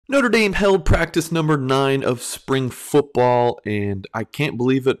Notre Dame held practice number 9 of spring football, and I can't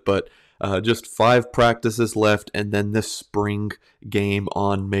believe it, but just 5 practices left, and then this spring game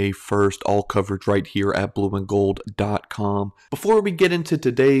on May 1st. All coverage right here at blueandgold.com. Before we get into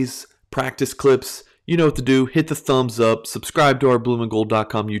today's practice clips, you know what to do. Hit the thumbs up. Subscribe to our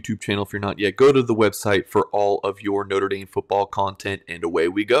blueandgold.com YouTube channel if you're not yet. Go to the website for all of your Notre Dame football content, and away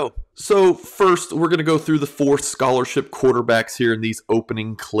we go. So first, we're going to go through the 4 scholarship quarterbacks here in these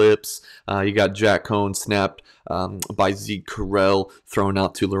opening clips. You got Jack Coan snapped by Zeke Correll, thrown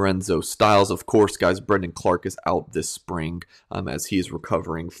out to Lorenzo Styles. Of course, guys, Brendan Clark is out this spring as he is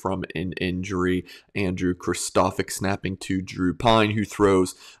recovering from an injury. Andrew Kristofic snapping to Drew Pine, who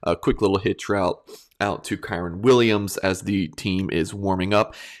throws a quick little hitch route out to Kyron Williams as the team is warming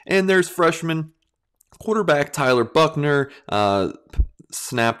up. And there's freshman quarterback Tyler Buckner,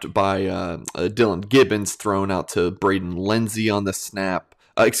 snapped by Dylan Gibbons, thrown out to Braden Lenzy on the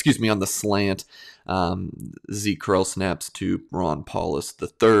on the slant. Zeke Correll snaps to Ron Paulus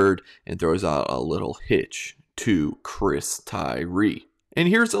III and throws out a little hitch to Chris Tyree. And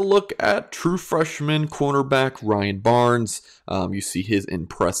here's a look at true freshman cornerback Ryan Barnes. You see his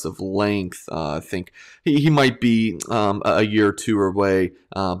impressive length. I think he might be a year or two away,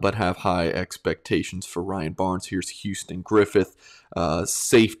 but have high expectations for Ryan Barnes. Here's Houston Griffith,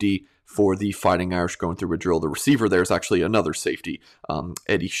 safety for the Fighting Irish, going through a drill. The receiver there is actually another safety,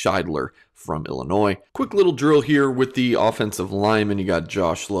 Eddie Scheidler from Illinois. Quick little drill here with the offensive linemen. You got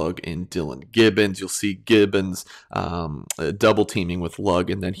Josh Lugg and Dylan Gibbons. You'll see Gibbons double teaming with Lugg,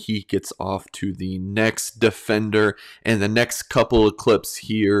 and then he gets off to the next defender. And the next couple of clips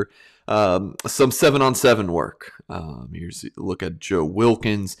here, some 7-on-7 work. Here's a look at Joe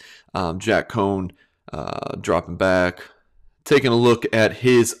Wilkins, Jack Coan dropping back, taking a look at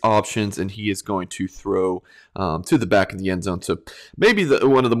his options, and he is going to throw to the back of the end zone to maybe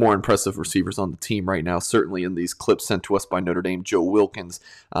one of the more impressive receivers on the team right now. Certainly in these clips sent to us by Notre Dame, Joe Wilkins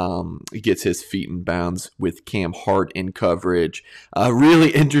gets his feet in bounds with Cam Hart in coverage. Really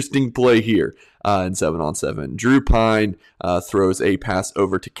interesting play here in 7-on-7. Drew Pine throws a pass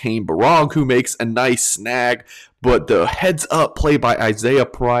over to Kane Barong, who makes a nice snag, but the heads-up play by Isaiah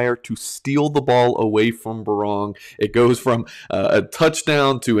Pryor to steal the ball away from Barong. It goes from a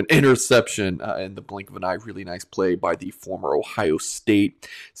touchdown to an interception in the blink of an eye. Really nice play by the former Ohio State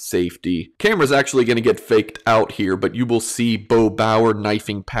safety. Camera's actually going to get faked out here, but you will see Bo Bauer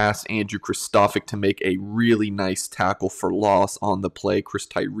knifing past Andrew Kristofic to make a really nice tackle for loss on the play. Chris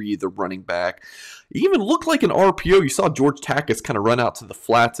Tyree, the running back, even looked like an RPO. You saw George Takis kind of run out to the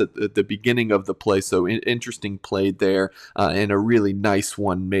flats at the beginning of the play, so interesting play there, and a really nice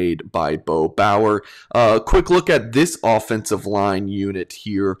one made by Bo Bauer. Quick look at this offensive line unit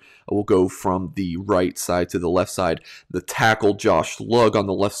here. We'll go from the right side to the left side. The tackle, Josh Lugg, on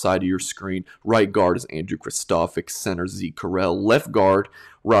the left side of your screen. Right guard is Andrew Kristofic. Center, Zeke Correll. Left guard,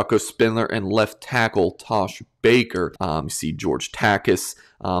 Rocco Spindler, and left tackle, Tosh Baker. You see George Takis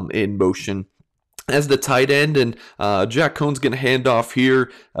in motion as the tight end, and Jack Coan's going to hand off here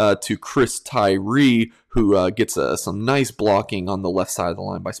to Chris Tyree, who gets some nice blocking on the left side of the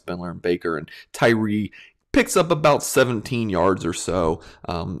line by Spindler and Baker, and Tyree picks up about 17 yards or so,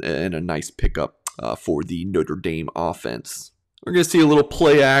 and a nice pickup for the Notre Dame offense. We're going to see a little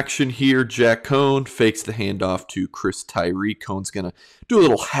play action here. Jack Coan fakes the handoff to Chris Tyree. Coan's going to do a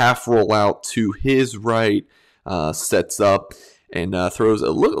little half roll out to his right, sets up, and throws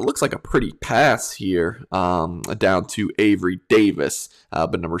looks like a pretty pass here down to Avery Davis.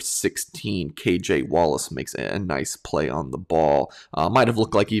 But number 16, KJ Wallace, makes a nice play on the ball. Might have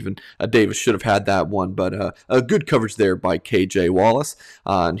looked like even Davis should have had that one, but a good coverage there by KJ Wallace.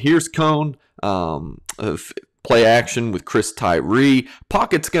 And here's Coan. Play action with Chris Tyree.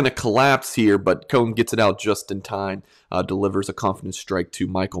 Pocket's going to collapse here, but Coan gets it out just in time. Delivers a confident strike to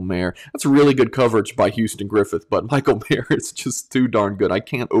Michael Mayer. That's really good coverage by Houston Griffith, but Michael Mayer is just too darn good. I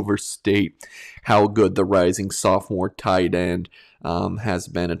can't overstate how good the rising sophomore tight end has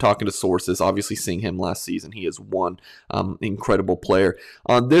been. And talking to sources, obviously seeing him last season, he is one incredible player.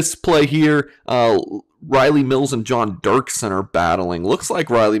 On this play here, Riley Mills and John Dirksen are battling. Looks like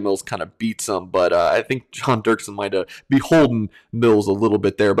Riley Mills kind of beats him, but I think John Dirksen might be holding Mills a little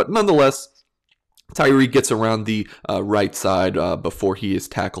bit there. But nonetheless, Tyree gets around the right side before he is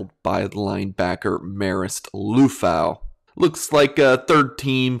tackled by linebacker Marist Lufau. Looks like a third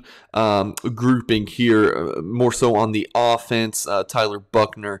team grouping here, more so on the offense. Tyler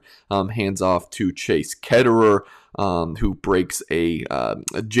Buckner hands off to Chase Ketterer. who breaks a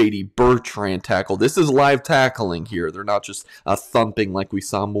J.D. Bertrand tackle. This is live tackling here. They're not just thumping like we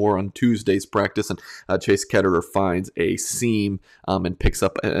saw more on Tuesday's practice. And Chase Ketterer finds a seam and picks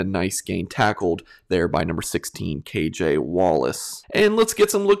up a nice gain, tackled there by number 16, KJ Wallace. And let's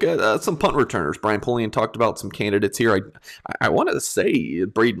get some look at some punt returners. Brian Polian talked about some candidates here. I wanted to say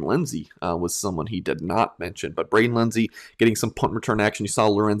Braden Lenzy was someone he did not mention, but Braden Lenzy getting some punt return action. You saw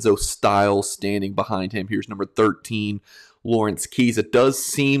Lorenzo Stiles standing behind him. Here's number 13, Lawrence Keys. It does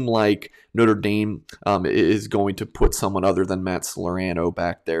seem like Notre Dame is going to put someone other than Matt Slorano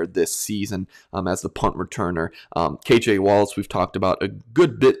back there this season as the punt returner. KJ Wallace, we've talked about a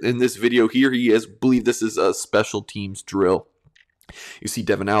good bit in this video here. He is, believe this is a special teams drill. You see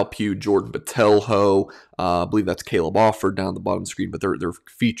Devin Alpue, Jordan Botelho, I believe that's Caleb Offord down the bottom of the screen, but they're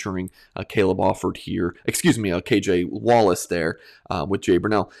featuring Caleb Offord here. Excuse me, KJ Wallace there with Jay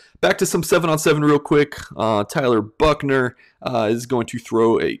Burnell. Back to some 7-on-7 real quick. Tyler Buckner is going to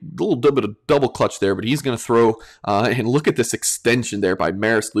throw a little bit of double clutch there, but he's going to throw, and look at this extension there by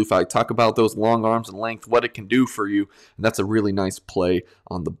Maris Lufi. Talk about those long arms and length, what it can do for you, and that's a really nice play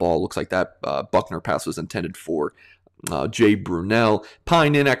on the ball. Looks like that Buckner pass was intended for Jay Brunell.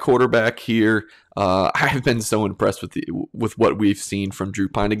 Pine in at quarterback here. I've been so impressed with what we've seen from Drew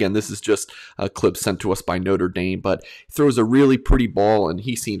Pine. Again, this is just a clip sent to us by Notre Dame, but he throws a really pretty ball, and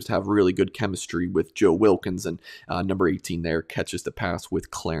he seems to have really good chemistry with Joe Wilkins, and number 18 there catches the pass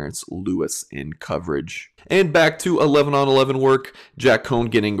with Clarence Lewis in coverage. And back to 11-on-11 work. Jack Coan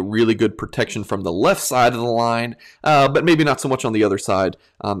getting really good protection from the left side of the line, but maybe not so much on the other side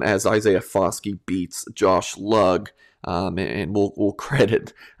as Isaiah Foskey beats Josh Lugg. And we'll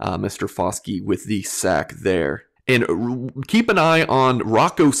credit Mr. Foskey with the sack there. And keep an eye on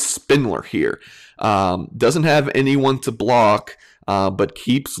Rocco Spindler here. Doesn't have anyone to block, but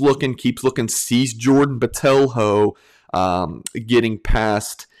keeps looking, sees Jordan Botelho getting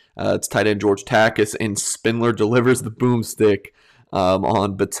past it's tight end George Takis, and Spindler delivers the boomstick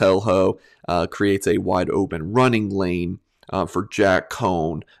on Botelho, creates a wide open running lane for Jack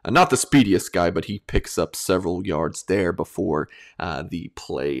Coan. Not the speediest guy, but he picks up several yards there before the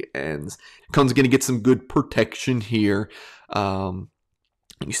play ends. Coan's going to get some good protection here.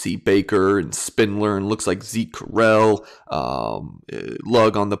 You see Baker and Spindler, and looks like Zeke Correll,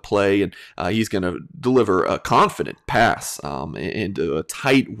 Lugg on the play, and he's going to deliver a confident pass into a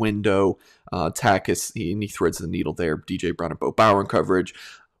tight window. Takis, and he threads the needle there. DJ Brown and Bo Bauer in coverage.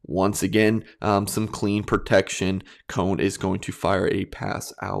 Once again, some clean protection. Coan is going to fire a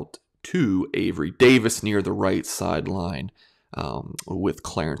pass out to Avery Davis near the right sideline with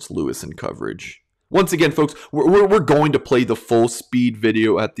Clarence Lewis in coverage. Once again, folks, we're going to play the full speed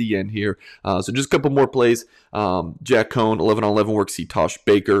video at the end here. So just a couple more plays. Jack Coan, 11-on-11 work. See Tosh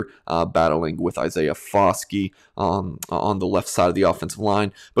Baker battling with Isaiah Foskey on the left side of the offensive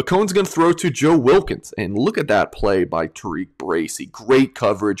line. But Coan's going to throw to Joe Wilkins. And look at that play by Tariq Bracy. Great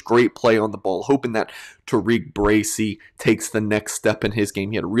coverage, great play on the ball. Hoping that Tariq Bracy takes the next step in his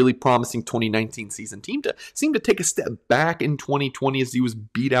game. He had a really promising 2019 season. Seemed to take a step back in 2020 as he was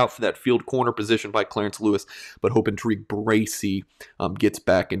beat out for that field corner position by Clarence Lewis. But hoping Tariq Bracy gets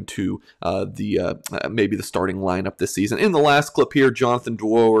back into maybe the starting lineup this season. In the last clip here, Jonathan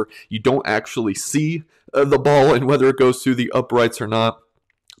Dwoer, you don't actually see the ball and whether it goes through the uprights or not.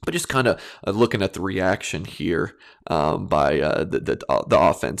 But just kind of looking at the reaction here by the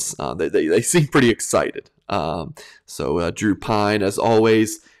offense, they seem pretty excited. So Drew Pine, as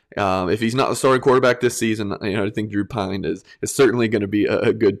always, if he's not the starting quarterback this season, I think Drew Pine is certainly going to be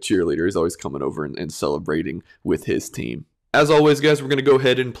a good cheerleader. He's always coming over and celebrating with his team. As always, guys, we're going to go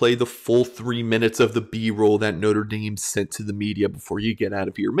ahead and play the full 3 minutes of the B-roll that Notre Dame sent to the media before you get out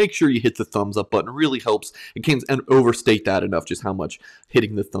of here. Make sure you hit the thumbs up button. It really helps. I can't overstate that enough, just how much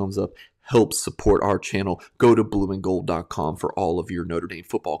hitting the thumbs up helps support our channel. Go to blueandgold.com for all of your Notre Dame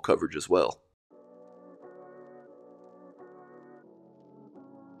football coverage as well.